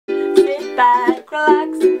back,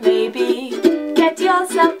 relax, and maybe get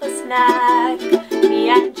yourself a snack. Me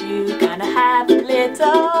and you gonna have a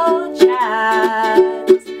little chat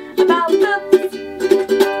about books.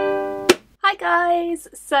 Hi guys!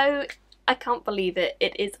 So I can't believe it.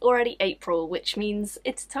 It is already April, which means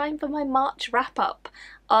it's time for my March wrap-up.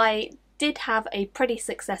 I did have a pretty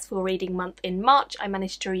successful reading month in March. I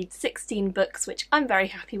managed to read 16 books, which I'm very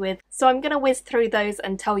happy with. So I'm going to whiz through those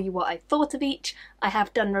and tell you what I thought of each. I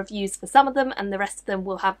have done reviews for some of them, and the rest of them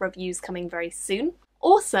will have reviews coming very soon.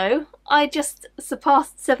 Also, I just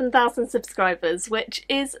surpassed 7,000 subscribers, which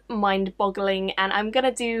is mind-boggling, and I'm going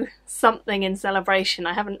to do something in celebration.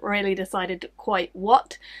 I haven't really decided quite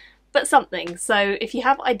what, but something. So if you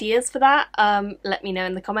have ideas for that, let me know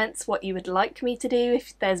in the comments what you would like me to do,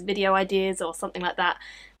 if there's video ideas or something like that.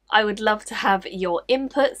 I would love to have your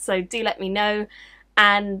input, so do let me know,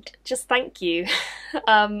 and just thank you.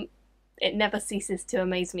 It never ceases to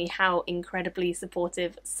amaze me how incredibly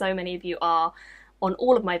supportive so many of you are on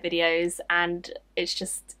all of my videos, and it's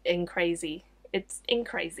just crazy. It's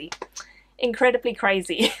incredibly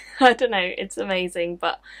crazy. I don't know, it's amazing,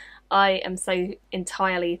 but I am so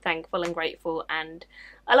entirely thankful and grateful, and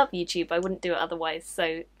I love YouTube. I wouldn't do it otherwise,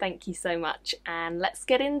 so thank you so much. And let's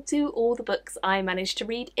get into all the books I managed to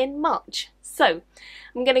read in March. So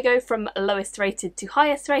I'm going to go from lowest rated to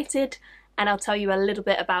highest rated, and I'll tell you a little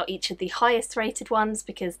bit about each of the highest rated ones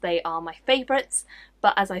because they are my favourites,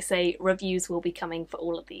 but as I say, reviews will be coming for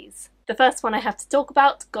all of these. The first one I have to talk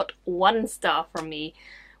about got 1 star from me,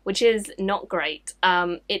 which is not great.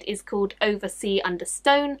 It is called Over Sea Under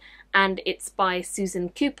Stone, and it's by Susan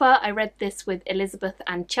Cooper. I read this with Elizabeth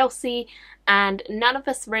and Chelsea, and none of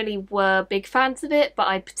us really were big fans of it, but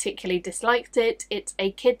I particularly disliked it. It's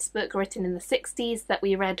a kids' book written in the 60s that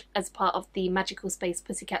we read as part of the Magical Space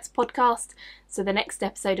Pussycats podcast, so the next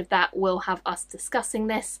episode of that will have us discussing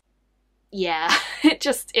this. Yeah,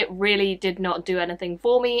 it really did not do anything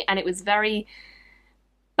for me, and it was very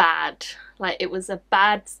bad. Like, it was a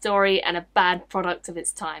bad story and a bad product of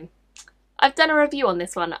its time. I've done a review on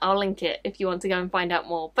this one, I'll link it if you want to go and find out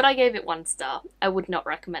more, but I gave it 1 star. I would not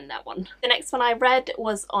recommend that one. The next one I read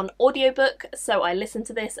was on audiobook, so I listened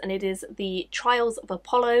to this, and it is The Trials of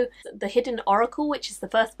Apollo, The Hidden Oracle, which is the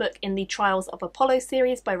first book in the Trials of Apollo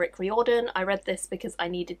series by Rick Riordan. I read this because I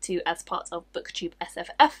needed to as part of BookTube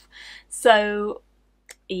SFF, so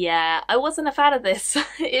yeah, I wasn't a fan of this.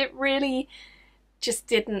 It really just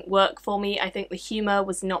didn't work for me. I think the humour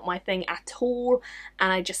was not my thing at all,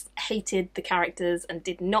 and I just hated the characters and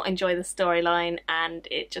did not enjoy the storyline, and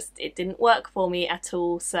it didn't work for me at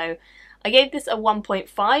all. So I gave this a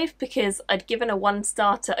 1.5 because I'd given a 1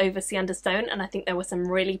 star to Over Sea Under Stone, and I think there were some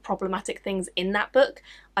really problematic things in that book.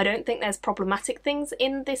 I don't think there's problematic things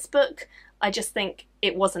in this book. I just think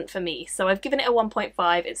it wasn't for me. So I've given it a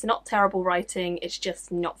 1.5. It's not terrible writing, it's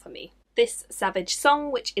just not for me. This Savage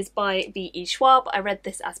Song, which is by V.E. Schwab. I read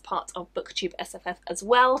this as part of BookTube SFF as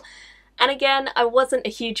well. And again, I wasn't a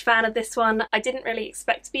huge fan of this one. I didn't really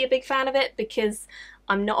expect to be a big fan of it because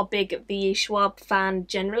I'm not a big V.E. Schwab fan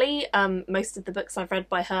generally. Most of the books I've read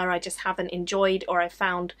by her I just haven't enjoyed, or I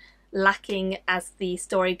found lacking as the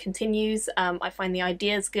story continues. I find the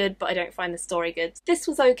ideas good, but I don't find the story good. This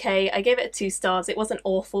was okay. I gave it a 2 stars. It wasn't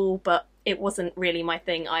awful, but it wasn't really my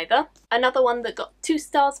thing either. Another one that got 2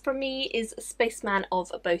 stars from me is Spaceman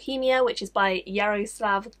of Bohemia, which is by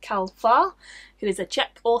Jaroslav Kalfar, who is a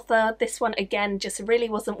Czech author. This one again just really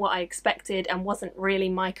wasn't what I expected and wasn't really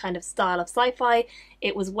my kind of style of sci-fi.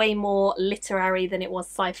 It was way more literary than it was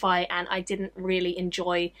sci-fi, and I didn't really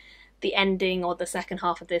enjoy the ending or the second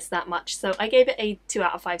half of this that much, so I gave it a 2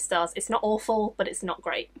 out of 5 stars. It's not awful, but it's not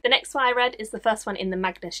great. The next one I read is the first one in the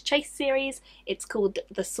Magnus Chase series. It's called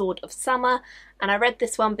The Sword of Summer, and I read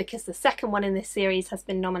this one because the second one in this series has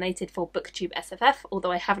been nominated for BookTube SFF,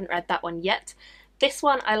 although I haven't read that one yet. This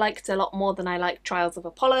one I liked a lot more than I liked Trials of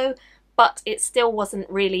Apollo, but it still wasn't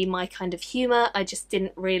really my kind of humour. I just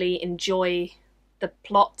didn't really enjoy the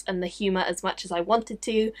plot and the humour as much as I wanted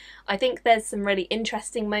to. I think there's some really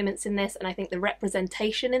interesting moments in this, and I think the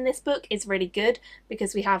representation in this book is really good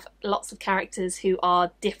because we have lots of characters who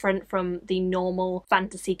are different from the normal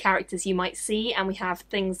fantasy characters you might see, and we have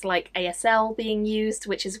things like ASL being used,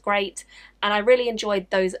 which is great, and I really enjoyed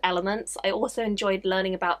those elements. I also enjoyed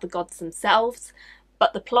learning about the gods themselves,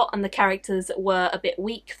 but the plot and the characters were a bit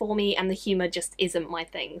weak for me, and the humour just isn't my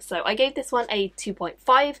thing. So I gave this one a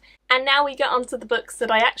 2.5, And now we get on to the books that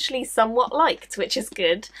I actually somewhat liked, which is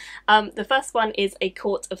good. The first one is A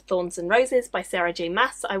Court of Thorns and Roses by Sarah J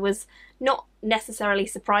Maas. I was not necessarily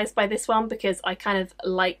surprised by this one because I kind of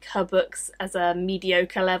like her books as a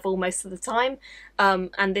mediocre level most of the time.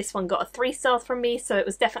 And this one got a 3 stars from me, so it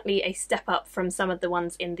was definitely a step up from some of the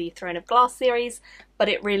ones in the Throne of Glass series, but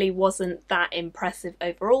it really wasn't that impressive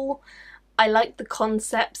overall. I liked the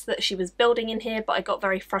concepts that she was building in here, but I got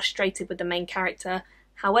very frustrated with the main character.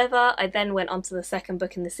 However, I then went on to the second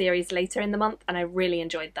book in the series later in the month and I really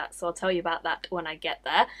enjoyed that, so I'll tell you about that when I get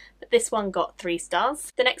there. But this one got 3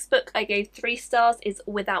 stars. The next book I gave 3 stars is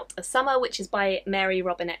Without a Summer, which is by Mary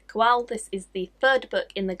Robinette Kowal. This is the 3rd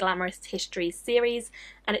book in the Glamorous Histories series,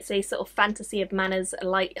 and it's a sort of fantasy of manners,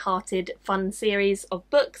 light-hearted, fun series of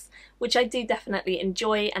books, which I do definitely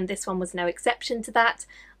enjoy, and this one was no exception to that.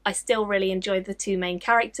 I still really enjoyed the 2 main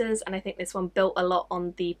characters, and I think this one built a lot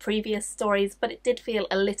on the previous stories, but it did feel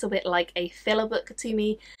a little bit like a filler book to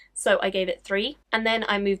me, so I gave it 3. And then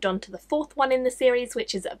I moved on to the 4th one in the series,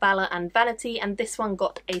 which is Valour and Vanity, and this one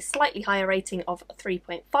got a slightly higher rating of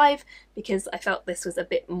 3.5 because I felt this was a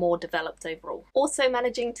bit more developed overall. Also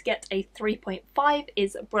managing to get a 3.5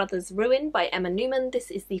 is Brothers Ruin by Emma Newman. This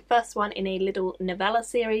is the first one in a little novella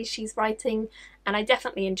series she's writing, and I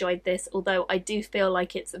definitely enjoyed this, although I do feel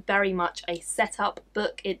like it's very much a setup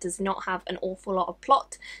book. It does not have an awful lot of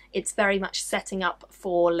plot. It's very much setting up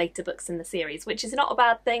for later books in the series, which is not a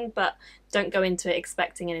bad thing, but don't go into it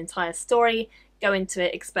expecting an entire story. Go into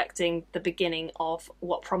it expecting the beginning of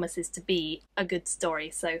what promises to be a good story.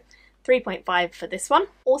 So 3.5 for this one.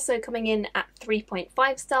 Also coming in at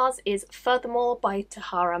 3.5 stars is Furthermore by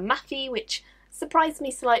Tahereh Mafi, which surprised me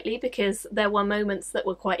slightly because there were moments that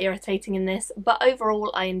were quite irritating in this, but overall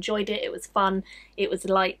I enjoyed it. It was fun, it was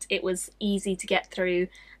light, it was easy to get through,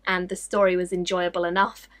 and the story was enjoyable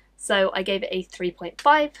enough. So I gave it a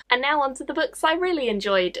 3.5. And now on to the books I really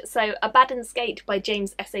enjoyed. So Abaddon's Gate by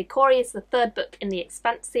James S.A. Corey is the 3rd book in the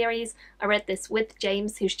Expanse series. I read this with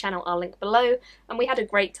James, whose channel I'll link below, and we had a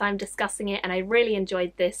great time discussing it, and I really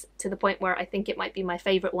enjoyed this to the point where I think it might be my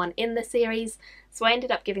favourite one in the series. So I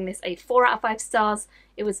ended up giving this a 4 out of 5 stars.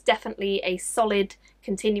 It was definitely a solid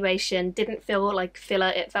continuation, didn't feel like filler,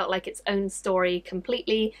 it felt like its own story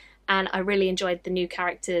completely. And I really enjoyed the new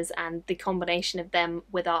characters and the combination of them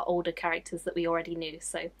with our older characters that we already knew,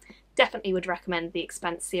 so definitely would recommend the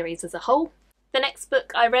Expanse series as a whole. The next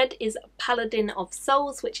book I read is Paladin of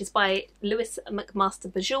Souls, which is by Lewis McMaster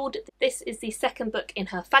Bujold. This is the 2nd book in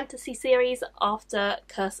her fantasy series after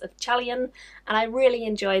Curse of Chalion, and I really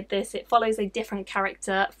enjoyed this. It follows a different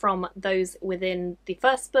character from those within the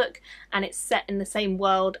 1st book, and it's set in the same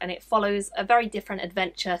world, and it follows a very different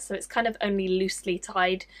adventure, so it's kind of only loosely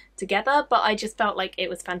tied together, but I just felt like it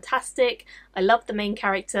was fantastic. I love the main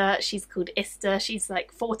character. She's called Ista. She's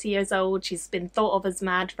like 40 years old. She's been thought of as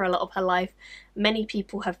mad for a lot of her life. Many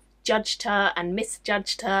people have judged her and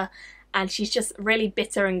misjudged her, and she's just really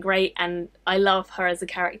bitter and great, and I love her as a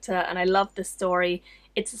character and I love the story.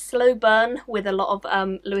 It's a slow burn with a lot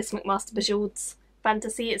of Lewis McMaster Bujold's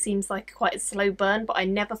fantasy. It seems like quite a slow burn, but I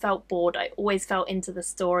never felt bored. I always felt into the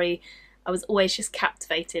story. I was always just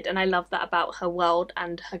captivated, and I love that about her world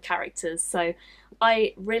and her characters. So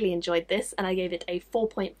I really enjoyed this, and I gave it a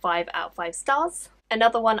 4.5 out of 5 stars.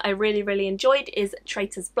 Another one I really enjoyed is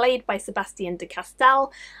Traitor's Blade by Sebastien de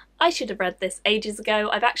Castel. I should have read this ages ago.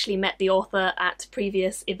 I've actually met the author at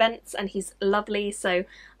previous events and he's lovely, so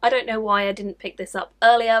I don't know why I didn't pick this up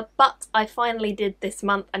earlier, but I finally did this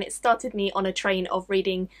month, and it started me on a train of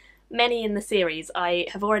reading many in the series. I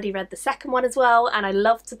have already read the 2nd one as well, and I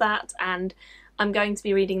loved that, and I'm going to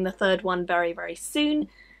be reading the 3rd one very soon.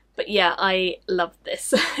 But yeah, I loved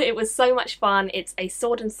this. It was so much fun. It's a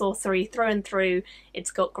sword and sorcery through and through.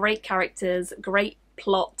 It's got great characters, great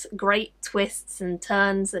plot, great twists and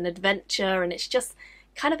turns and adventure, and it's just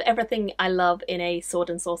kind of everything I love in a sword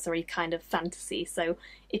and sorcery kind of fantasy. So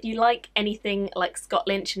if you like anything like Scott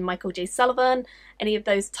Lynch and Michael J. Sullivan, any of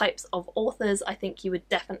those types of authors, I think you would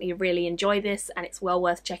definitely really enjoy this, and it's well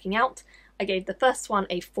worth checking out. I gave the first one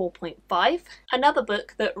a 4.5. Another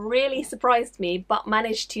book that really surprised me but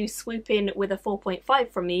managed to swoop in with a 4.5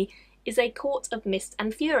 from me is A Court of Mist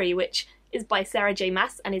and Fury, which is by Sarah J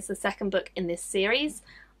Maas and is the 2nd book in this series.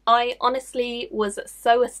 I honestly was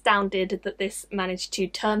so astounded that this managed to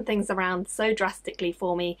turn things around so drastically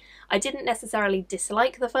for me. I didn't necessarily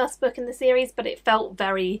dislike the 1st book in the series, but it felt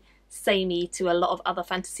very samey to a lot of other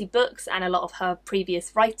fantasy books and a lot of her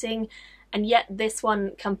previous writing, and yet this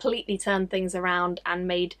one completely turned things around and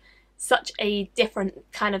made such a different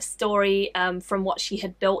kind of story from what she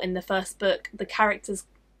had built in the 1st book. The characters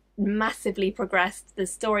massively progressed, the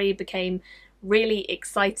story became really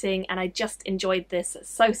exciting, and I just enjoyed this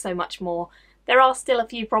so much more. There are still a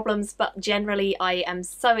few problems, but generally I am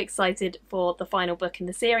so excited for the final book in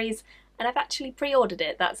the series, and I've actually pre-ordered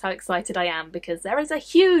it. That's how excited I am, because there is a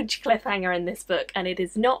huge cliffhanger in this book and it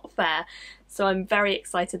is not fair. So I'm very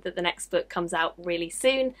excited that the next book comes out really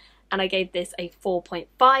soon, and I gave this a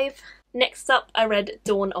 4.5. Next up, I read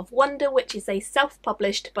Dawn of Wonder, which is a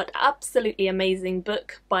self-published but absolutely amazing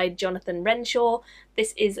book by Jonathan Renshaw.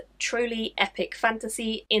 This is truly epic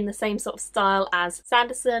fantasy in the same sort of style as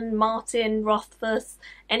Sanderson, Martin, Rothfuss,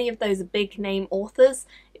 any of those big name authors.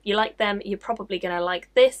 If you like them, you're probably going to like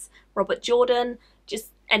this. Robert Jordan, just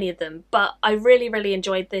any of them. But I really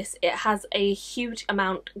enjoyed this. It has a huge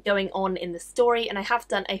amount going on in the story, and I have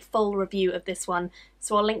done a full review of this one,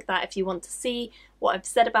 so I'll link that if you want to see what I've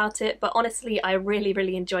said about it. But honestly, I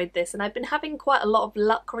really enjoyed this, and I've been having quite a lot of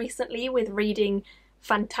luck recently with reading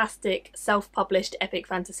fantastic self-published epic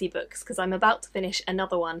fantasy books, because I'm about to finish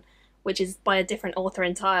another one which is by a different author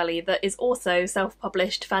entirely that is also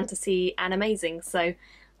self-published fantasy and amazing. So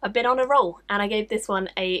I've been on a roll, and I gave this one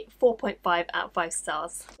a 4.5 out of 5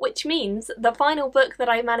 stars. Which means the final book that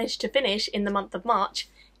I managed to finish in the month of March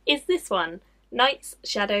is this one, Night's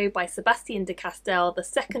Shadow by Sebastien de Castell, the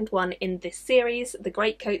second one in this series, the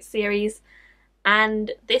Greatcoat series,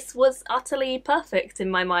 and this was utterly perfect in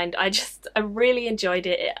my mind. I really enjoyed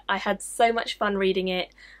it. I had so much fun reading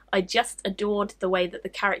it. I just adored the way that the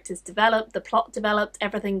characters developed, the plot developed,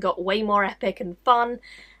 everything got way more epic and fun.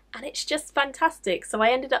 And it's just fantastic. So I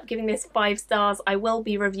ended up giving this 5 stars. I will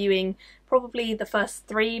be reviewing probably the first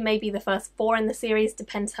 3, maybe the first 4 in the series,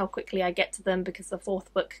 depends how quickly I get to them, because the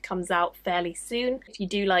 4th book comes out fairly soon. If you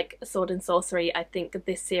do like Sword and Sorcery, I think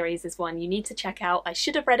this series is one you need to check out. I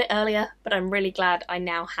should have read it earlier, but I'm really glad I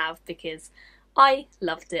now have, because I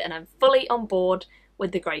loved it and I'm fully on board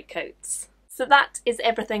with the Greatcoats. So that is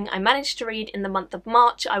everything I managed to read in the month of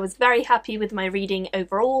March. I was very happy with my reading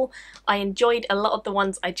overall. I enjoyed a lot of the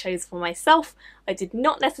ones I chose for myself. I did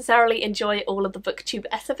not necessarily enjoy all of the BookTube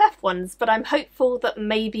SFF ones, but I'm hopeful that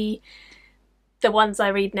maybe the ones I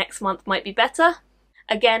read next month might be better.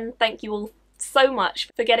 Again, thank you all so much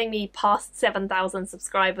for getting me past 7,000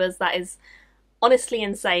 subscribers. That is honestly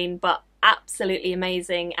insane, but absolutely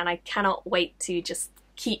amazing, and I cannot wait to just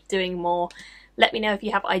keep doing more. Let me know if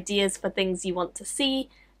you have ideas for things you want to see.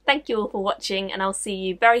 Thank you all for watching, and I'll see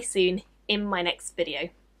you very soon in my next video.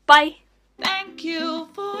 Bye! Thank you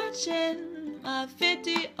for watching my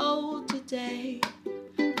video today.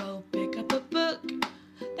 Go pick up a book,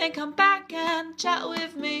 then come back and chat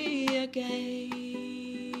with me again.